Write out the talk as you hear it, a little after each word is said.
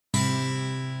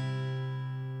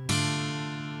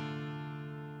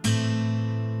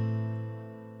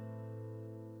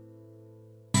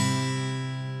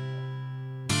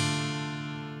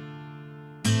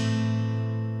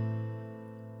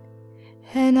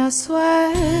And I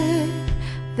swear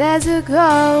there's a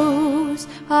ghost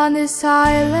on this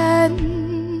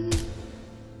island,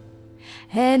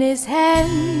 and his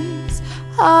hands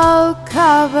all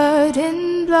covered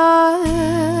in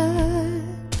blood.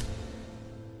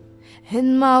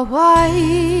 And my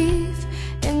wife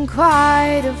in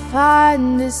quite a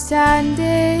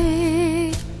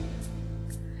understanding,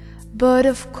 but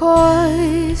of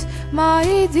course,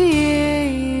 my dear,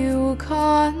 you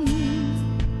can't.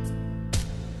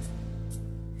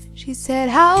 She said,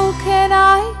 how can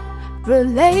I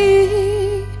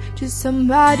relate to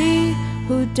somebody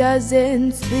who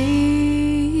doesn't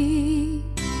sleep?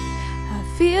 I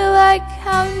feel like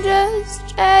I'm just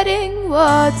treading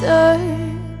water.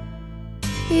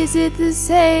 Is it the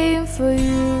same for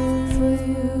you?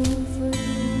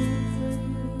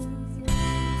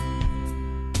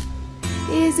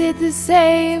 Is it the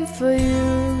same for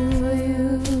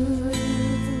you?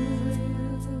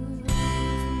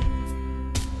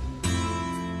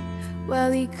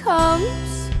 Well, he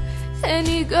comes and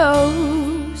he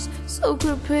goes, so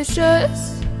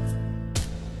capricious,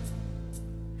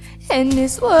 and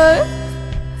his work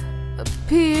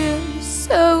appears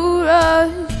so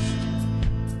rushed.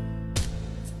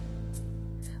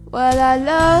 Well, I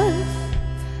love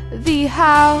the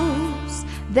house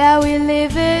that we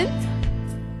live in.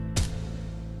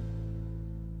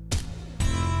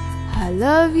 I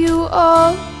love you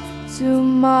all too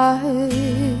much.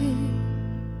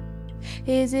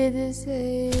 Is it the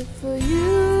same for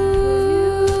you?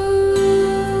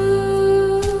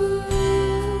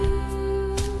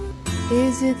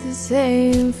 Is it the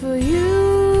same for you?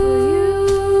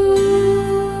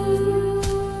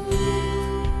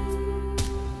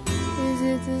 Is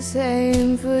it the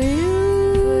same for you?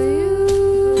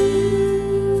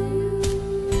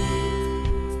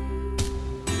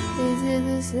 Is it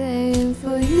the same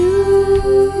for you?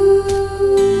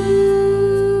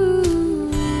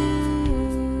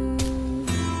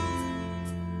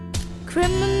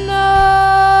 Criminals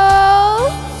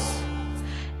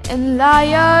and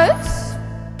liars,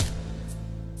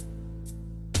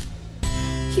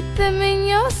 keep them in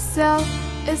yourself,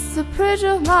 it's a bridge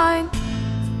of mine.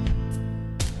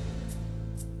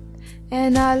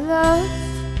 And I love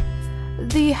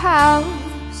the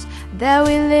house that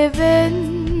we live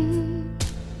in.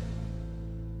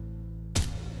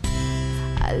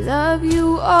 I love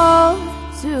you all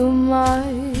too much.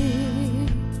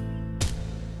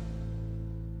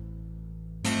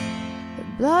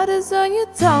 The blood is on your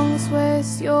tongues,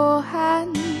 where's your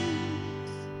hand?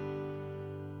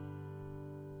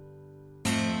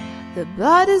 The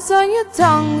blood is on your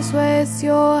tongues, where's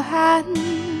your hand?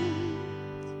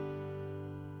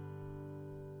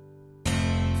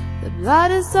 The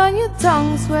blood is on your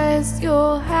tongues, where's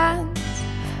your hands?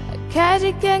 A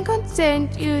caddy can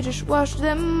content you, just wash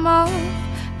them off.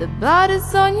 The blood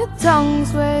is on your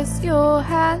tongues, where's your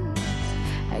hands?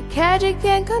 A caddy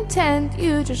can content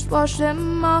you, just wash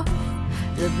them off.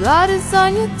 The blood is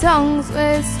on your tongues,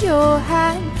 where's your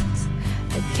hands?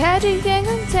 A caddy can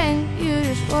content you,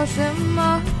 just wash them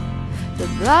off. The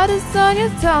blood is on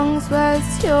your tongues,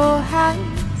 where's your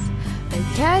hands? A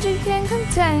caddy can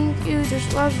content you,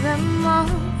 just wash them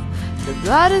off. The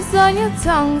blood is on your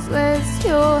tongues, where's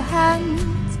your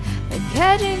hands? A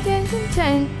caddy can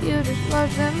content you, just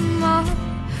wash them off.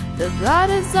 The blood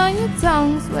is on your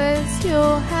tongues, where's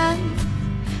your hands?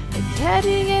 A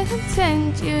caddy can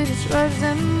content you, just wash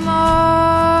them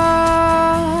off.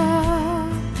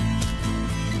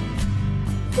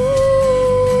 Ooh.